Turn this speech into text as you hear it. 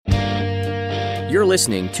You're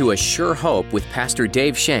listening to A Sure Hope with Pastor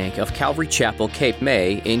Dave Shank of Calvary Chapel, Cape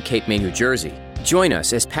May in Cape May, New Jersey. Join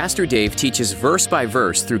us as Pastor Dave teaches verse by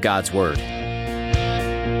verse through God's Word.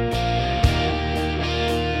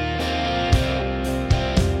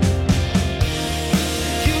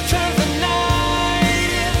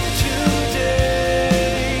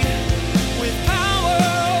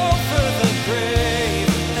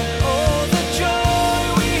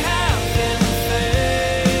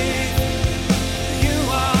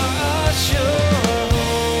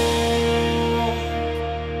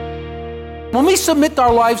 When we submit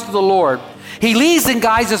our lives to the Lord, He leads and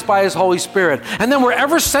guides us by His Holy Spirit. And then we're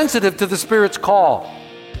ever sensitive to the Spirit's call.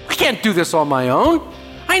 I can't do this on my own.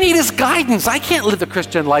 I need His guidance. I can't live the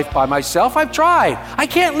Christian life by myself. I've tried. I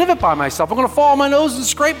can't live it by myself. I'm going to fall on my nose and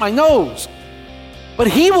scrape my nose. But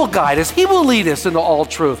He will guide us. He will lead us into all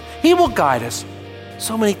truth. He will guide us.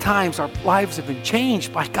 So many times our lives have been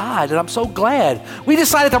changed by God, and I'm so glad. We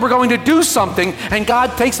decided that we're going to do something, and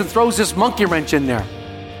God takes and throws this monkey wrench in there.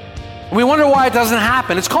 And we wonder why it doesn't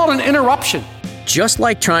happen. It's called an interruption. Just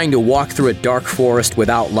like trying to walk through a dark forest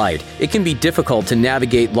without light, it can be difficult to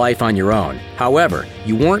navigate life on your own. However,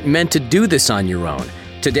 you weren't meant to do this on your own.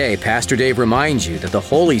 Today, Pastor Dave reminds you that the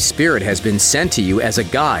Holy Spirit has been sent to you as a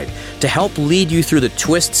guide to help lead you through the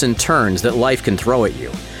twists and turns that life can throw at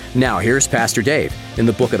you. Now, here's Pastor Dave in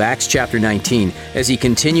the book of Acts chapter 19 as he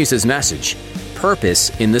continues his message, Purpose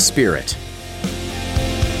in the Spirit.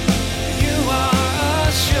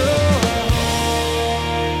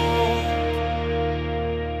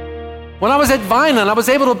 When I was at Vineland, I was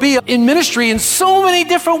able to be in ministry in so many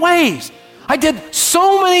different ways. I did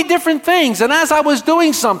so many different things. And as I was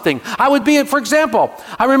doing something, I would be in, for example,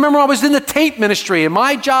 I remember I was in the tape ministry, and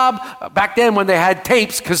my job, back then when they had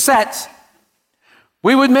tapes, cassettes,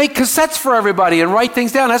 we would make cassettes for everybody and write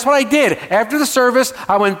things down. That's what I did. After the service,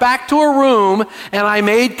 I went back to a room and I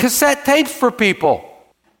made cassette tapes for people.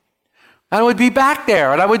 And I would be back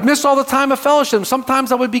there, and I would miss all the time of fellowship.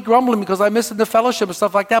 Sometimes I would be grumbling because I missed the fellowship and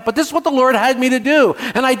stuff like that. But this is what the Lord had me to do,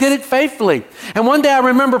 and I did it faithfully. And one day I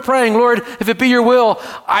remember praying, Lord, if it be your will,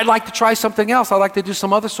 I'd like to try something else. I'd like to do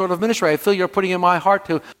some other sort of ministry. I feel you're putting in my heart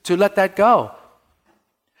to let that go.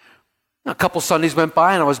 A couple Sundays went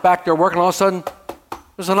by, and I was back there working. All of a sudden, there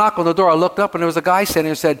was a knock on the door. I looked up, and there was a guy standing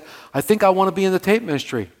there and said, I think I want to be in the tape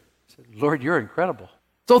ministry. I said, Lord, you're incredible.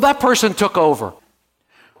 So that person took over.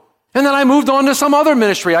 And then I moved on to some other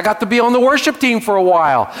ministry. I got to be on the worship team for a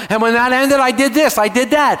while. And when that ended, I did this, I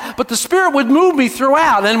did that. But the Spirit would move me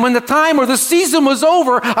throughout. And when the time or the season was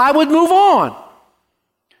over, I would move on.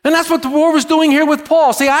 And that's what the Lord was doing here with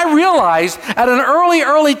Paul. See, I realized at an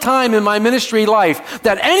early time in my ministry life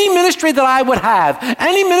that any ministry that I would have,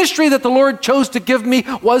 any ministry that the Lord chose to give me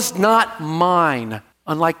was not mine.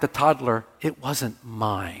 Unlike the toddler, it wasn't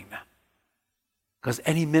mine. Because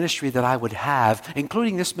any ministry that I would have,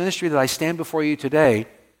 including this ministry that I stand before you today,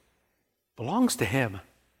 belongs to Him.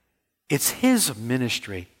 It's His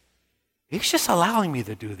ministry. He's just allowing me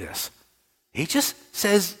to do this. He just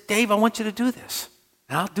says, Dave, I want you to do this.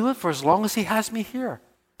 And I'll do it for as long as He has me here.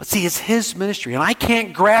 But see, it's His ministry, and I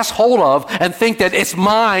can't grasp hold of and think that it's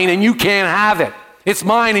mine and you can't have it. It's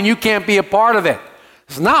mine and you can't be a part of it.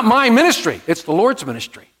 It's not my ministry. It's the Lord's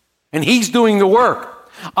ministry. And He's doing the work.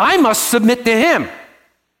 I must submit to Him.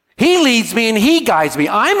 He leads me and He guides me.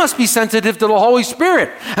 I must be sensitive to the Holy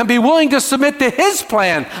Spirit and be willing to submit to His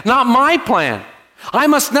plan, not my plan. I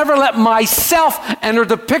must never let myself enter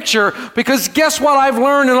the picture, because guess what I've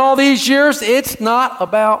learned in all these years? It's not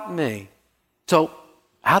about me. So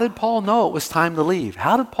how did Paul know it was time to leave?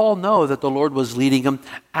 How did Paul know that the Lord was leading him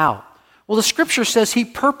out? Well, the Scripture says he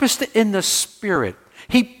purposed in the Spirit.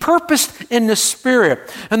 He purposed in the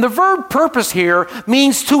Spirit. And the verb purpose here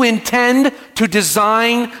means to intend, to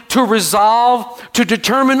design, to resolve, to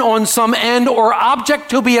determine on some end or object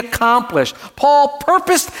to be accomplished. Paul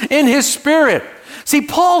purposed in his Spirit. See,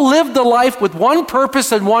 Paul lived a life with one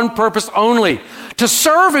purpose and one purpose only, to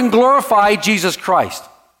serve and glorify Jesus Christ.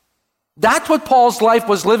 That's what Paul's life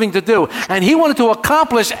was living to do. And he wanted to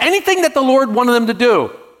accomplish anything that the Lord wanted him to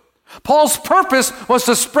do. Paul's purpose was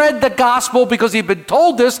to spread the gospel because he'd been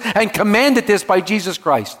told this and commanded this by Jesus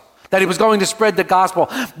Christ, that he was going to spread the gospel.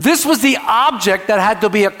 This was the object that had to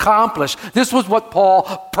be accomplished. This was what Paul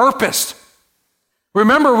purposed.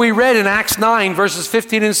 Remember, we read in Acts 9, verses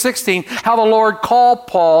 15 and 16, how the Lord called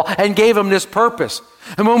Paul and gave him this purpose.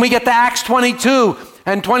 And when we get to Acts 22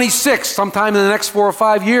 and 26, sometime in the next 4 or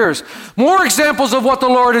 5 years, more examples of what the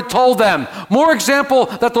Lord had told them. More example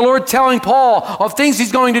that the Lord telling Paul of things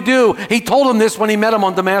he's going to do. He told him this when he met him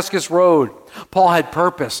on Damascus Road. Paul had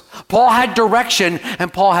purpose. Paul had direction,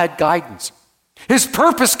 and Paul had guidance. His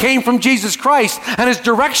purpose came from Jesus Christ, and his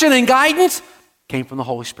direction and guidance came from the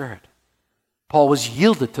Holy Spirit. Paul was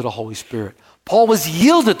yielded to the Holy Spirit. Paul was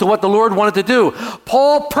yielded to what the Lord wanted to do.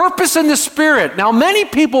 Paul purposed in the Spirit. Now, many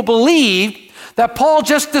people believe that Paul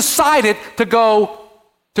just decided to go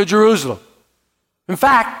to Jerusalem. In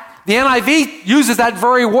fact, the NIV uses that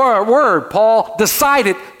very word. Paul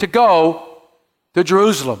decided to go to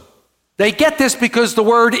Jerusalem. They get this because the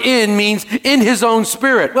word "in" means in his own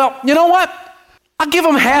spirit. Well, you know what? I'll give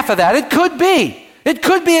them half of that. It could be. It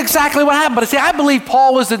could be exactly what happened. But see, I believe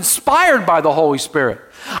Paul was inspired by the Holy Spirit.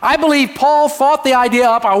 I believe Paul thought the idea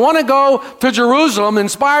up. I want to go to Jerusalem,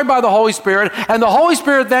 inspired by the Holy Spirit. And the Holy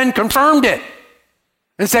Spirit then confirmed it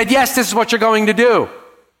and said, yes, this is what you're going to do.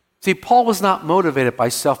 See, Paul was not motivated by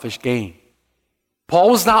selfish gain.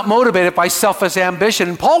 Paul was not motivated by selfish ambition.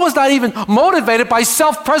 And Paul was not even motivated by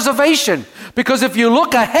self-preservation. Because if you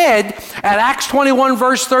look ahead at Acts 21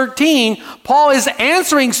 verse 13, Paul is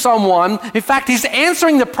answering someone. In fact, he's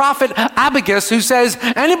answering the prophet Agabus, who says,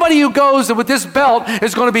 anybody who goes with this belt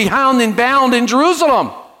is going to be bound in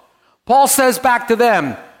Jerusalem. Paul says back to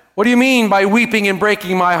them, what do you mean by weeping and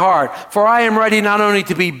breaking my heart? For I am ready not only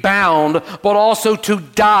to be bound, but also to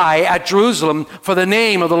die at Jerusalem for the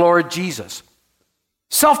name of the Lord Jesus.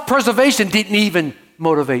 Self-preservation didn't even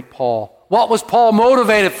motivate Paul. What was Paul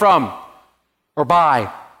motivated from or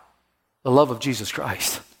by? The love of Jesus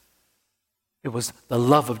Christ. It was the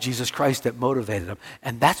love of Jesus Christ that motivated him.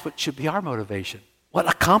 And that's what should be our motivation. What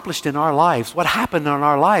accomplished in our lives, what happened in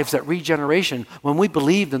our lives at regeneration when we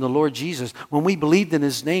believed in the Lord Jesus, when we believed in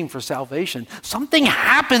his name for salvation. Something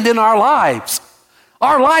happened in our lives.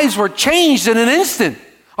 Our lives were changed in an instant.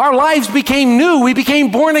 Our lives became new. We became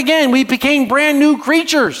born again. We became brand new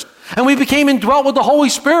creatures. And we became indwelt with the Holy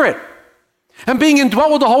Spirit. And being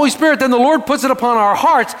indwelt with the Holy Spirit, then the Lord puts it upon our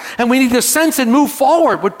hearts, and we need to sense and move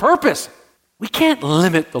forward with purpose. We can't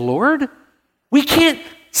limit the Lord. We can't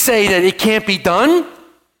say that it can't be done.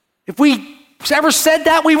 If we ever said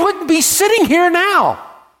that, we wouldn't be sitting here now.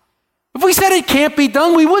 If we said it can't be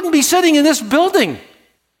done, we wouldn't be sitting in this building.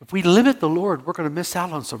 If we limit the Lord, we're going to miss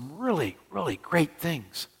out on some really, really great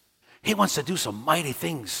things. He wants to do some mighty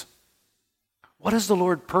things. What has the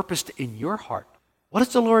Lord purposed in your heart? What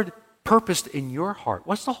has the Lord purposed in your heart?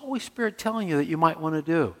 What's the Holy Spirit telling you that you might want to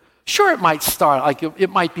do? Sure, it might start like it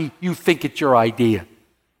might be you think it's your idea.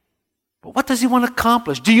 But what does he want to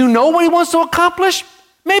accomplish? Do you know what he wants to accomplish?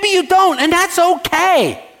 Maybe you don't, and that's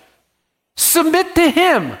okay. Submit to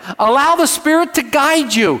him. Allow the Spirit to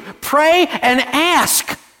guide you. Pray and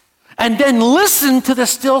ask. And then listen to the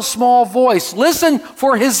still small voice. Listen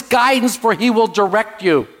for his guidance, for he will direct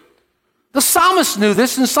you. The psalmist knew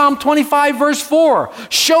this in Psalm 25, verse 4.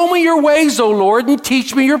 Show me your ways, O Lord, and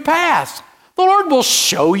teach me your paths. The Lord will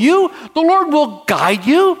show you. The Lord will guide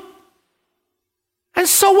you. And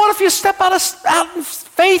so what if you step out in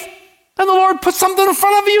faith and the Lord puts something in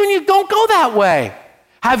front of you and you don't go that way?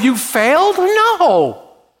 Have you failed? No.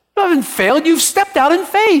 You haven't failed. You've stepped out in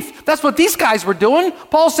faith. That's what these guys were doing.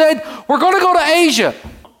 Paul said, we're going to go to Asia.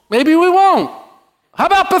 Maybe we won't. How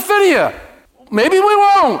about Bithynia? Maybe we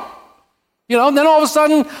won't. And then all of a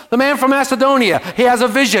sudden, the man from Macedonia, he has a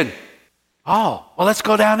vision. Oh, well, let's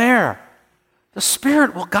go down there. The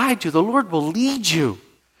Spirit will guide you. The Lord will lead you.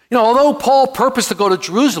 Although Paul purposed to go to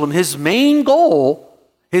Jerusalem, his main goal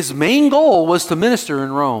was to minister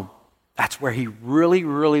in Rome. That's where he really,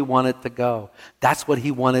 really wanted to go. That's what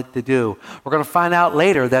he wanted to do. We're going to find out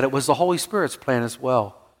later that it was the Holy Spirit's plan as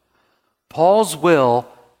well. Paul's will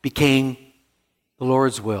became the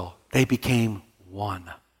Lord's will. They became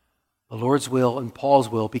one. The Lord's will and Paul's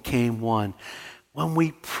will became one. When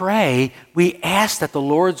we pray, we ask that the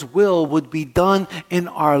Lord's will would be done in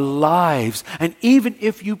our lives. And even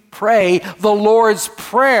if you pray the Lord's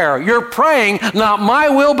Prayer, you're praying, not my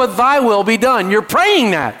will, but thy will be done. You're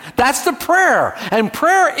praying that. That's the prayer. And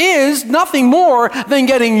prayer is nothing more than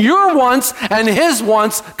getting your wants and his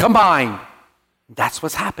wants combined. That's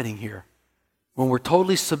what's happening here. When we're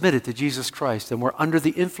totally submitted to Jesus Christ and we're under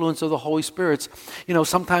the influence of the Holy Spirit,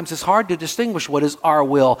 sometimes it's hard to distinguish what is our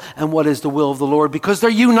will and what is the will of the Lord because they're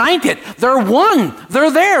united. They're one. They're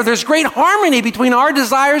there. There's great harmony between our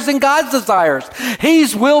desires and God's desires.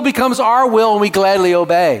 His will becomes our will and we gladly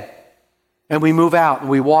obey. And we move out and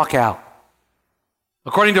we walk out.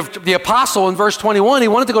 According to the apostle in verse 21, he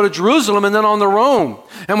wanted to go to Jerusalem and then on to Rome.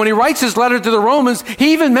 And when he writes his letter to the Romans,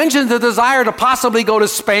 he even mentions the desire to possibly go to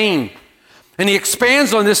Spain. And he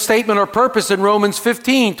expands on this statement or purpose in Romans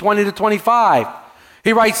 15, 20 to 25.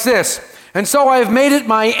 He writes this, and so I have made it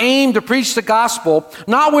my aim to preach the gospel,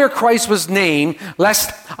 not where Christ was named,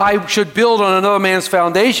 lest I should build on another man's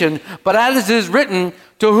foundation, but as it is written,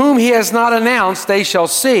 To whom he has not announced, they shall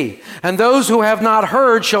see, and those who have not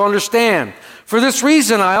heard shall understand. For this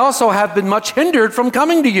reason I also have been much hindered from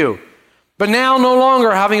coming to you. But now, no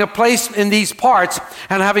longer having a place in these parts,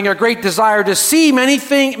 and having a great desire to see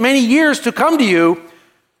many years to come to you,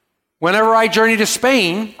 whenever I journey to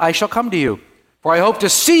Spain, I shall come to you. For I hope to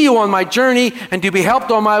see you on my journey, and to be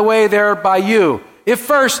helped on my way there by you. If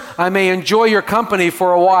first I may enjoy your company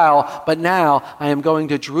for a while, but now I am going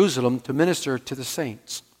to Jerusalem to minister to the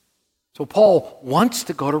saints. So Paul wants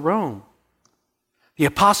to go to Rome. The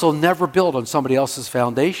apostle never built on somebody else's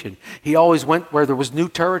foundation. He always went where there was new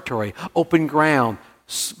territory, open ground,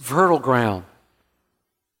 fertile ground.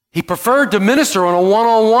 He preferred to minister on a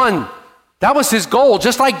one-on-one. That was his goal,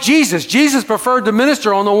 just like Jesus. Jesus preferred to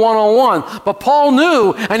minister on the one-on-one. But Paul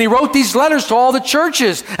knew, and he wrote these letters to all the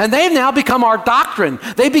churches, and they've now become our doctrine.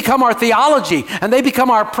 They become our theology, and they become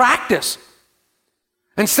our practice.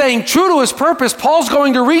 And staying true to his purpose, Paul's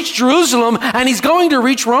going to reach Jerusalem, and he's going to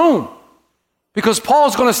reach Rome. Because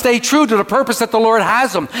Paul's going to stay true to the purpose that the Lord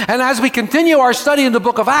has him. And as we continue our study in the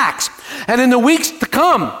book of Acts, and in the weeks to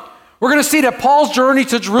come, we're going to see that Paul's journey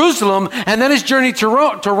to Jerusalem and then his journey to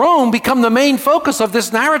Rome become the main focus of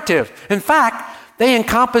this narrative. In fact, they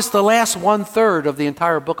encompass the last 1/3 of the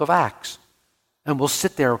entire book of Acts. And we'll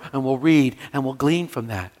sit there and we'll read and we'll glean from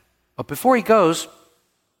that. But before he goes,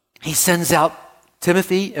 he sends out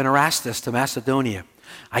Timothy and Erastus to Macedonia.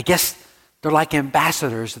 I guess they're like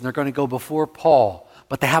ambassadors, and they're going to go before Paul,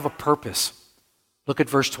 but they have a purpose. Look at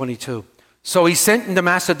verse 22. So he sent into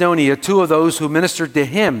Macedonia 2 of those who ministered to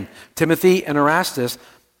him, Timothy and Erastus,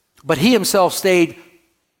 but he himself stayed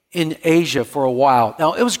in Asia for a while.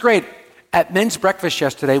 Now, it was great. At men's breakfast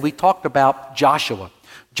yesterday, we talked about Joshua,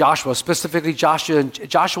 specifically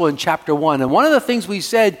Joshua in chapter 1. And one of the things we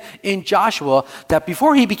said in Joshua, that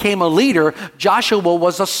before he became a leader, Joshua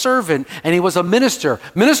was a servant and he was a minister.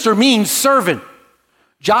 Minister means servant.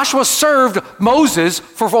 Joshua served Moses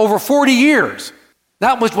for over 40 years.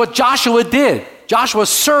 That was what Joshua did. Joshua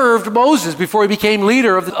served Moses before he became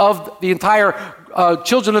leader of the entire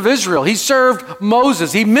children of Israel. He served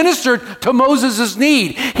Moses. He ministered to Moses'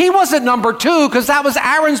 need. He wasn't number 2 because that was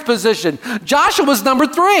Aaron's position. Joshua was number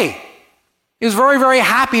 3. He was very, very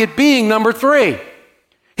happy at being number 3.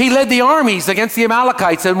 He led the armies against the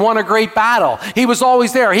Amalekites and won a great battle. He was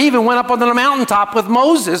always there. He even went up on the mountaintop with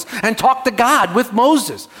Moses and talked to God with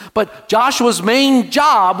Moses. But Joshua's main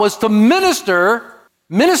job was to minister,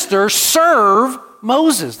 serve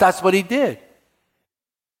Moses. That's what he did.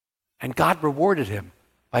 And God rewarded him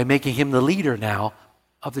by making him the leader now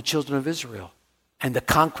of the children of Israel. And the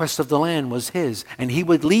conquest of the land was his. And he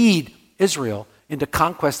would lead Israel into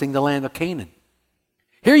conquesting the land of Canaan.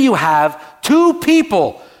 Here you have 2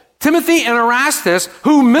 people, Timothy and Erastus,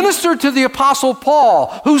 who ministered to the apostle Paul,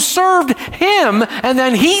 who served him, and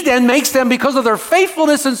then he then makes them, because of their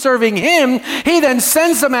faithfulness in serving him, he then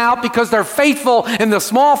sends them out because they're faithful in the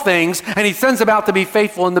small things, and he sends them out to be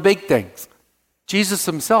faithful in the big things. Jesus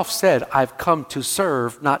himself said, I've come to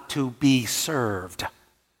serve, not to be served.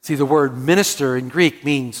 See, the word minister in Greek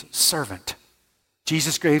means servant.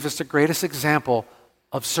 Jesus gave us the greatest example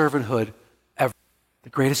of servanthood ever. The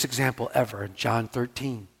greatest example ever in John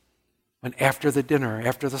 13. When after the dinner,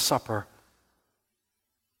 after the supper,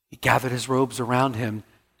 he gathered his robes around him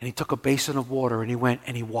and he took a basin of water and he went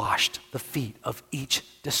and he washed the feet of each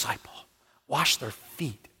disciple. Washed their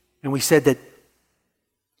feet. And we said that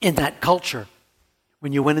in that culture,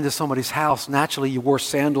 when you went into somebody's house, naturally you wore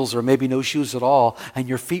sandals or maybe no shoes at all, and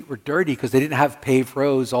your feet were dirty because they didn't have paved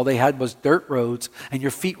roads. All they had was dirt roads, and your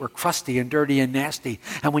feet were crusty and dirty and nasty.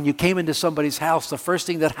 And when you came into somebody's house, the first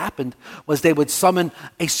thing that happened was they would summon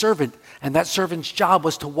a servant, and that servant's job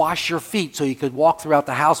was to wash your feet so you could walk throughout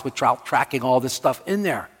the house without tracking all this stuff in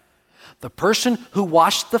there. The person who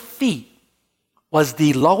washed the feet was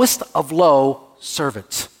the lowest of low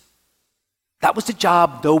servants. That was the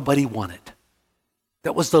job nobody wanted.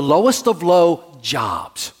 That was the lowest of low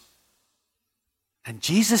jobs. And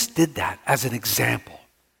Jesus did that as an example.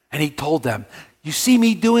 And he told them, you see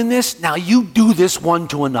me doing this? Now you do this one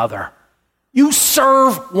to another. You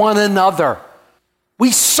serve one another. We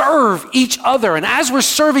serve each other. And as we're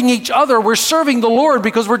serving each other, we're serving the Lord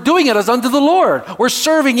because we're doing it as unto the Lord. We're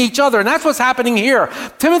serving each other. And that's what's happening here.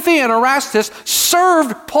 Timothy and Erastus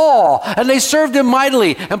served Paul, and they served him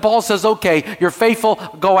mightily. And Paul says, okay, you're faithful,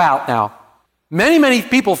 go out now. Many, many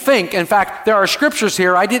people think, in fact, there are scriptures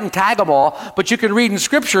here, I didn't tag them all, but you can read in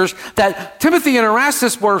scriptures that Timothy and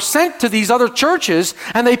Erastus were sent to these other churches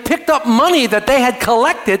and they picked up money that they had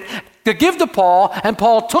collected to give to Paul, and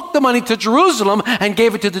Paul took the money to Jerusalem and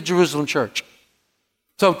gave it to the Jerusalem church.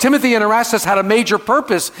 So Timothy and Erastus had a major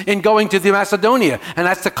purpose in going to the Macedonia, and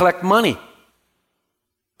that's to collect money.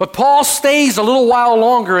 But Paul stays a little while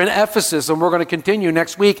longer in Ephesus, and we're going to continue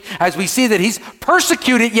next week as we see that he's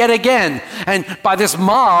persecuted yet again, and by this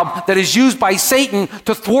mob that is used by Satan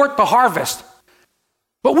to thwart the harvest.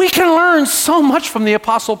 But we can learn so much from the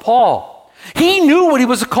Apostle Paul. He knew what he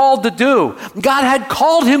was called to do. God had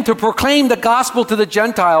called him to proclaim the gospel to the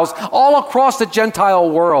Gentiles all across the Gentile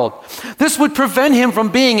world. This would prevent him from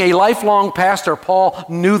being a lifelong pastor. Paul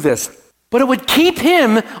knew this. But it would keep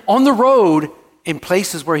him on the road in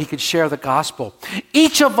places where he could share the gospel.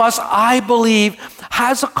 Each of us, I believe,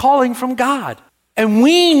 has a calling from God. And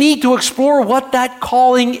we need to explore what that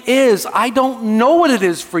calling is. I don't know what it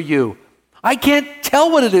is for you. I can't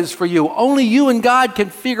tell what it is for you. Only you and God can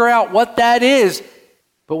figure out what that is.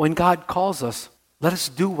 But when God calls us, let us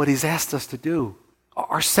do what he's asked us to do.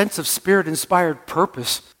 Our sense of Spirit-inspired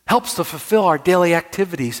purpose helps to fulfill our daily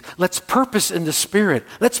activities. Let's purpose in the Spirit.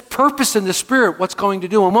 Let's purpose in the Spirit what's going to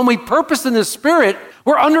do. And when we purpose in the Spirit,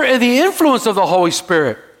 we're under the influence of the Holy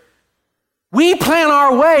Spirit. We plan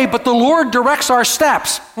our way, but the Lord directs our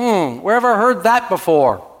steps. Where have I heard that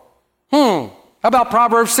before? How about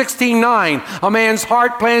Proverbs 16:9? A man's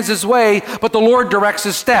heart plans his way, but the Lord directs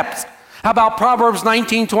his steps. How about Proverbs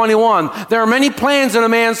 19:21? There are many plans in a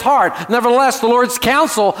man's heart. Nevertheless, the Lord's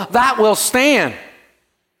counsel, that will stand.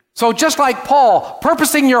 So just like Paul,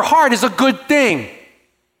 purposing your heart is a good thing.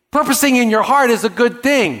 Purposing in your heart is a good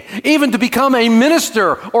thing. Even to become a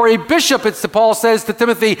minister or a bishop, Paul says to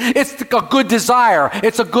Timothy, it's a good desire.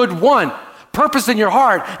 It's a good one. Purpose in your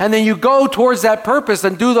heart, and then you go towards that purpose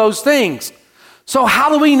and do those things. So how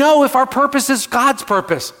do we know if our purpose is God's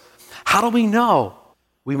purpose? How do we know?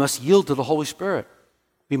 We must yield to the Holy Spirit.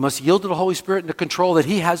 We must yield to the Holy Spirit and the control that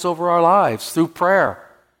he has over our lives through prayer,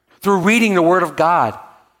 through reading the Word of God,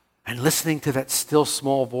 and listening to that still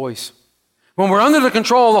small voice. When we're under the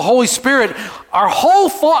control of the Holy Spirit, our whole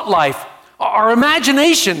thought life, our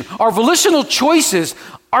imagination, our volitional choices,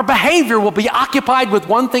 our behavior will be occupied with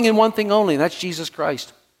one thing and one thing only, and that's Jesus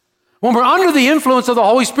Christ. When we're under the influence of the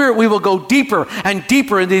Holy Spirit, we will go deeper and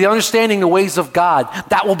deeper into the understanding the ways of God.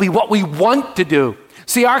 That will be what we want to do.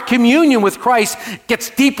 See, our communion with Christ gets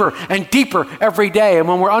deeper and deeper every day. And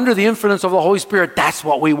when we're under the influence of the Holy Spirit, that's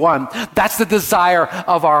what we want. That's the desire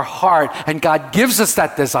of our heart. And God gives us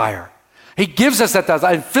that desire. He gives us that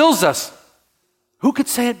desire and fills us. Who could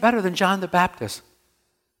say it better than John the Baptist?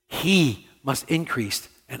 He must increase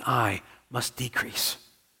and I must decrease.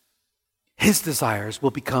 His desires will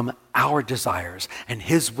become our desires, and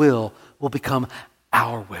his will become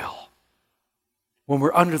our will. When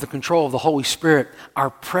we're under the control of the Holy Spirit, our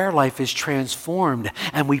prayer life is transformed,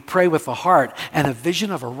 and we pray with the heart and a vision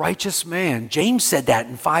of a righteous man. James said that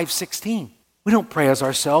in 5:16. We don't pray as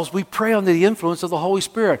ourselves. We pray under the influence of the Holy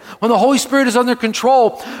Spirit. When the Holy Spirit is under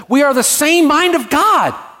control, we are the same mind of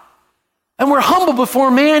God, and we're humble before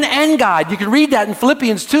man and God. You can read that in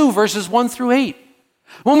Philippians 2, verses 1 through 8.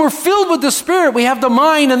 When we're filled with the Spirit, we have the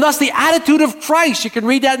mind and thus the attitude of Christ. You can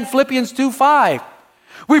read that in Philippians 2:5.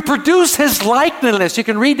 We produce his likeness. You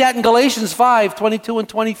can read that in Galatians 5:22 and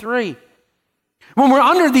 23. When we're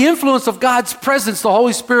under the influence of God's presence, the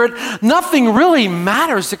Holy Spirit, nothing really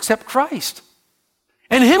matters except Christ.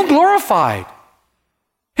 And him glorified.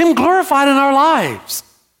 Him glorified in our lives.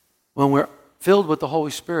 When we're filled with the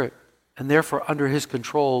Holy Spirit and therefore under his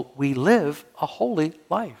control, we live a holy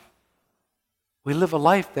life. We live a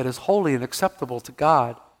life that is holy and acceptable to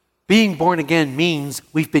God. Being born again means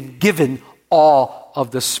we've been given all of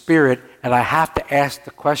the Spirit. And I have to ask the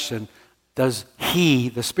question, does he,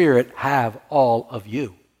 the Spirit, have all of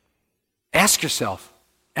you? Ask yourself,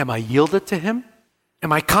 am I yielded to him?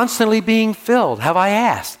 Am I constantly being filled? Have I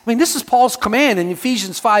asked? I mean, this is Paul's command in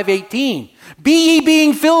Ephesians 5:18. Be ye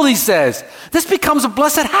being filled, he says. This becomes a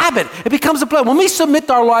blessed habit. It becomes a blessing. When we submit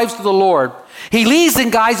our lives to the Lord, he leads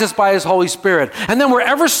and guides us by his Holy Spirit. And then we're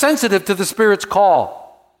ever sensitive to the Spirit's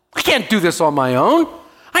call. I can't do this on my own.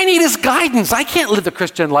 I need his guidance. I can't live the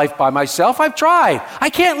Christian life by myself. I've tried. I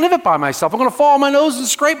can't live it by myself. I'm going to fall on my nose and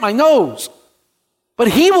scrape my nose. But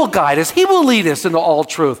he will guide us. He will lead us into all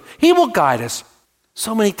truth. He will guide us.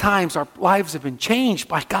 So many times our lives have been changed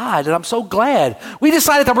by God, and I'm so glad. We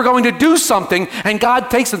decided that we're going to do something, and God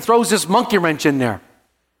takes and throws this monkey wrench in there.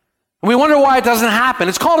 And we wonder why it doesn't happen.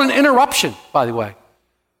 It's called an interruption, by the way.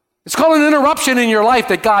 It's called an interruption in your life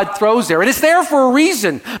that God throws there. And it's there for a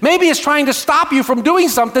reason. Maybe it's trying to stop you from doing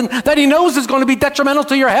something that he knows is going to be detrimental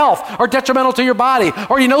to your health or detrimental to your body,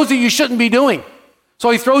 or he knows that you shouldn't be doing. So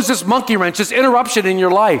he throws this monkey wrench, this interruption in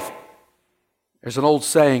your life. There's an old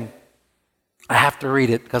saying, I have to read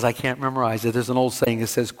it because I can't memorize it. There's an old saying that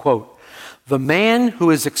says, quote, "The man who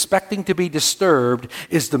is expecting to be disturbed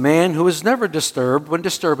is the man who is never disturbed when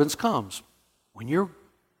disturbance comes." When you're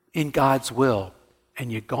in God's will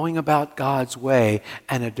and you're going about God's way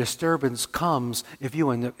and a disturbance comes, if you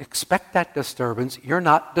expect that disturbance, you're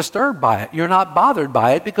not disturbed by it. You're not bothered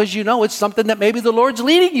by it because you know it's something that maybe the Lord's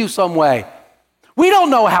leading you some way. We don't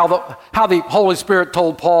know how the Holy Spirit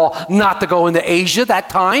told Paul not to go into Asia that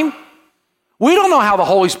time. We don't know how the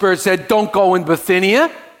Holy Spirit said, don't go in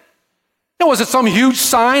Bithynia. Was it some huge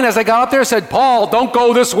sign as I got up there said, Paul, don't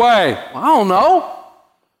go this way? I don't know.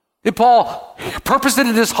 Did Paul purpose it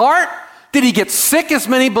in his heart? Did he get sick as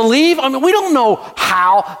many believe? I mean, we don't know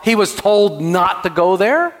how he was told not to go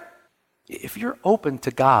there. If you're open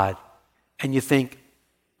to God and you think,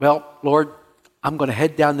 well, Lord, I'm going to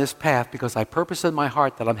head down this path because I purpose in my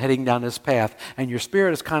heart that I'm heading down this path, and your Spirit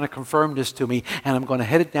has kind of confirmed this to me, and I'm going to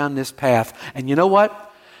head it down this path. And you know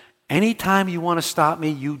what? Anytime you want to stop me,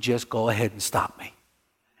 you just go ahead and stop me.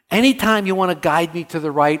 Anytime you want to guide me to the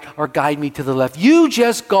right or guide me to the left, you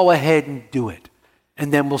just go ahead and do it.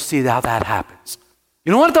 And then we'll see how that happens.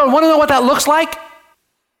 You want to know what that looks like?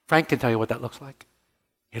 Frank can tell you what that looks like.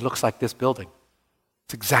 It looks like this building.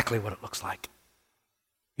 It's exactly what it looks like.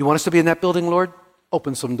 You want us to be in that building, Lord?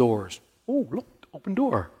 Open some doors. Oh, look, open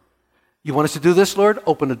door. You want us to do this, Lord?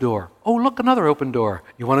 Open a door. Oh, look, another open door.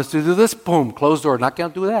 You want us to do this? Boom, closed door. Not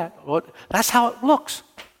going to do that. That's how it looks.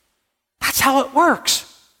 That's how it works.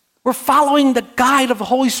 We're following the guide of the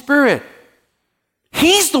Holy Spirit.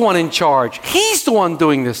 He's the one in charge. He's the one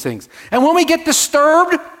doing these things. And when we get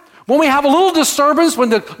disturbed, when we have a little disturbance, when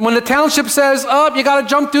the township says, oh, you got to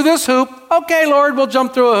jump through this hoop. Okay, Lord, we'll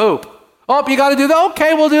jump through a hoop. Oh, you got to do that?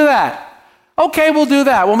 Okay, we'll do that. Okay, we'll do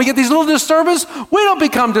that. When we get these little disturbances, we don't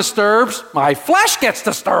become disturbed. My flesh gets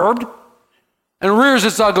disturbed and rears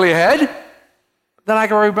its ugly head. Then I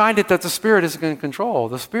can remind it that the Spirit is in control.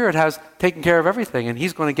 The Spirit has taken care of everything, and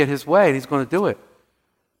He's going to get His way, and He's going to do it.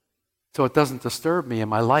 So it doesn't disturb me, and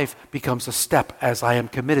my life becomes a step as I am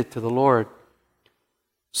committed to the Lord.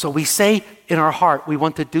 So we say in our heart we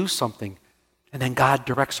want to do something, and then God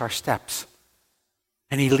directs our steps.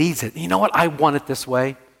 And He leads it. And you know what? I want it this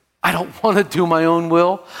way. I don't want to do my own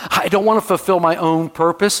will. I don't want to fulfill my own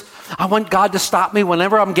purpose. I want God to stop me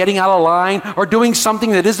whenever I'm getting out of line or doing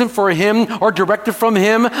something that isn't for Him or directed from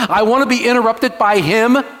Him. I want to be interrupted by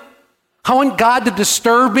Him. I want God to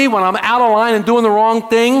disturb me when I'm out of line and doing the wrong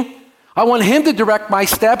thing. I want Him to direct my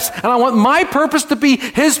steps, and I want my purpose to be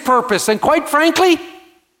His purpose. And quite frankly,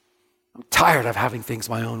 I'm tired of having things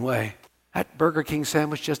my own way. That Burger King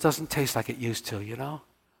sandwich just doesn't taste like it used to, you know?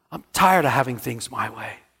 I'm tired of having things my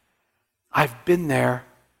way. I've been there.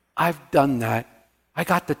 I've done that. I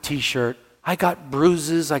got the t-shirt. I got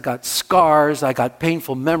bruises. I got scars. I got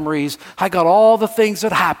painful memories. I got all the things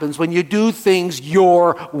that happens when you do things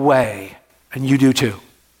your way. And you do too.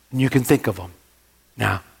 And you can think of them.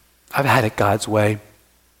 Now, I've had it God's way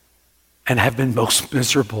and have been most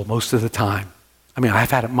miserable most of the time. I mean,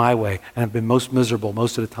 I've had it my way and I've been most miserable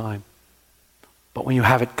most of the time. But when you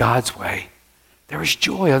have it God's way, there is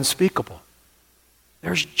joy unspeakable.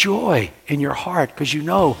 There's joy in your heart because you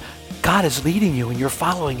know God is leading you and you're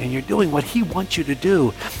following and you're doing what He wants you to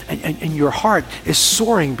do. And your heart is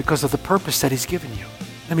soaring because of the purpose that He's given you.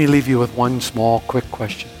 Let me leave you with one small, quick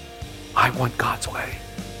question. I want God's way.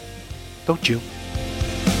 Don't you? You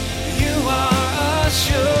are a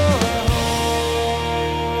sure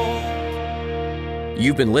hope.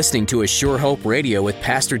 You've been listening to A Sure Hope Radio with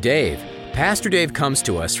Pastor Dave. Pastor Dave comes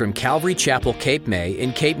to us from Calvary Chapel, Cape May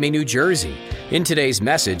in Cape May, New Jersey. In today's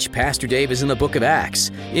message, Pastor Dave is in the book of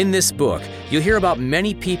Acts. In this book, you'll hear about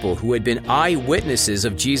many people who had been eyewitnesses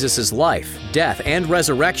of Jesus' life, death, and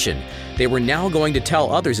resurrection. They were now going to tell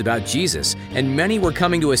others about Jesus, and many were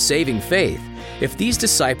coming to a saving faith. If these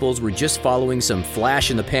disciples were just following some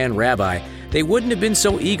flash-in-the-pan rabbi, they wouldn't have been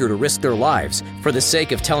so eager to risk their lives for the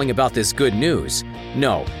sake of telling about this good news.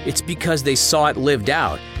 No, it's because they saw it lived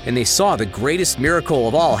out, and they saw the greatest miracle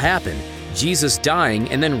of all happen, Jesus dying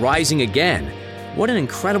and then rising again. What an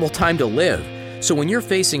incredible time to live. So when you're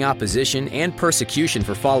facing opposition and persecution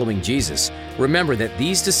for following Jesus, remember that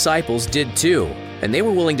these disciples did too, and they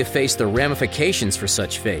were willing to face the ramifications for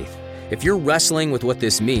such faith. If you're wrestling with what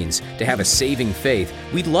this means to have a saving faith,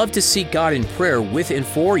 we'd love to seek God in prayer with and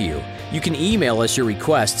for you. You can email us your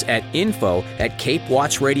requests at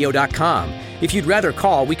info@capewatchradio.com. If you'd rather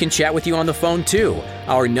call, we can chat with you on the phone too.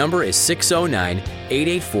 Our number is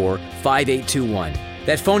 609-884-5821.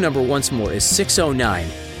 That phone number once more is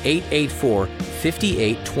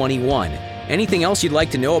 609-884-5821. Anything else you'd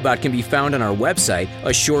like to know about can be found on our website,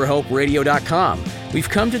 ASureHopeRadio.com. We've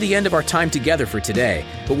come to the end of our time together for today,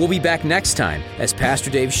 but we'll be back next time as Pastor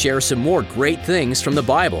Dave shares some more great things from the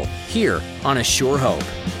Bible here on A Sure Hope.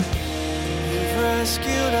 You've rescued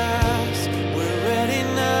us, we're ready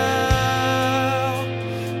now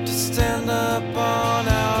to stand up on